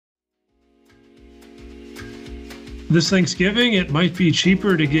This Thanksgiving, it might be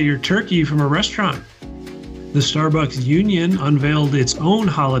cheaper to get your turkey from a restaurant. The Starbucks Union unveiled its own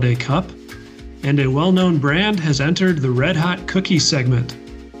holiday cup, and a well-known brand has entered the Red Hot Cookie segment.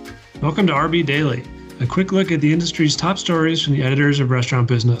 Welcome to RB Daily, a quick look at the industry's top stories from the editors of Restaurant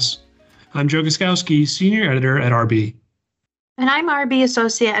Business. I'm Joe Guskowski, Senior Editor at RB. And I'm RB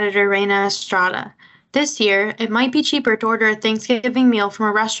Associate Editor Reina Estrada. This year, it might be cheaper to order a Thanksgiving meal from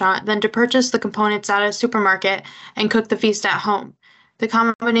a restaurant than to purchase the components at a supermarket and cook the feast at home. The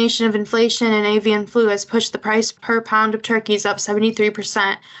combination of inflation and avian flu has pushed the price per pound of turkeys up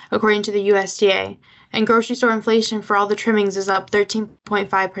 73%, according to the USDA, and grocery store inflation for all the trimmings is up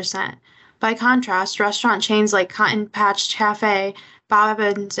 13.5%. By contrast, restaurant chains like Cotton Patch Cafe, Bob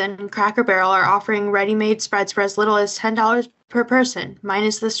Evans, and Cracker Barrel are offering ready-made spreads for as little as $10 per person,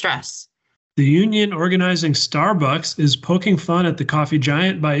 minus the stress. The union organizing Starbucks is poking fun at the coffee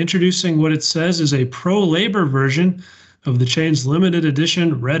giant by introducing what it says is a pro-labor version of the chain's limited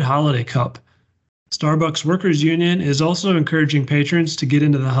edition Red Holiday Cup. Starbucks Workers Union is also encouraging patrons to get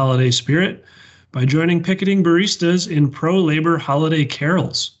into the holiday spirit by joining picketing baristas in pro-labor holiday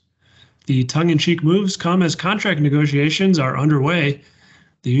carols. The tongue-in-cheek moves come as contract negotiations are underway.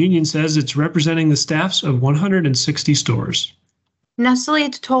 The union says it's representing the staffs of 160 stores. Nestle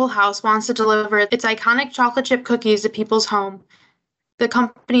Toll House wants to deliver its iconic chocolate chip cookies to people's home. The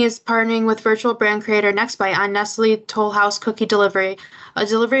company is partnering with virtual brand creator Nextbite on Nestle Toll House Cookie Delivery, a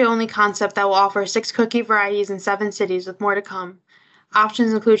delivery-only concept that will offer 6 cookie varieties in 7 cities with more to come.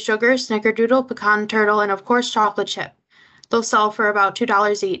 Options include sugar, snickerdoodle, pecan turtle, and of course chocolate chip. They'll sell for about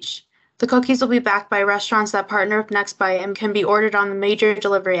 $2 each. The cookies will be backed by restaurants that partner with Nextbite and can be ordered on the major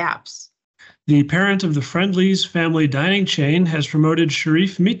delivery apps. The parent of the Friendly's family dining chain has promoted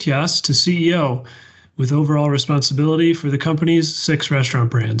Sharif Mityas to CEO, with overall responsibility for the company's 6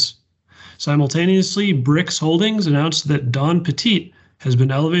 restaurant brands. Simultaneously, Brix Holdings announced that Dawn Petit has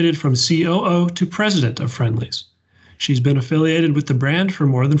been elevated from COO to president of Friendly's. She's been affiliated with the brand for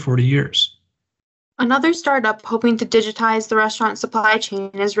more than 40 years. Another startup hoping to digitize the restaurant supply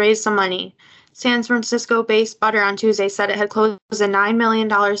chain has raised some money. San Francisco-based Butter on Tuesday said it had closed a $9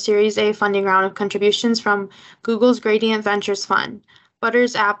 million Series A funding round of contributions from Google's Gradient Ventures Fund.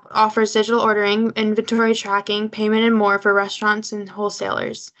 Butter's app offers digital ordering, inventory tracking, payment, and more for restaurants and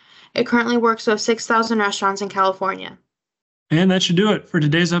wholesalers. It currently works with 6,000 restaurants in California. And that should do it for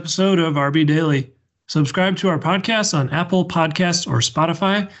today's episode of RB Daily. Subscribe to our podcast on Apple Podcasts or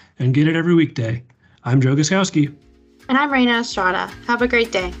Spotify and get it every weekday. I'm Joe Guskowski. And I'm Reina Estrada. Have a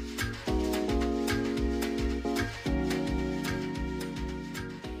great day.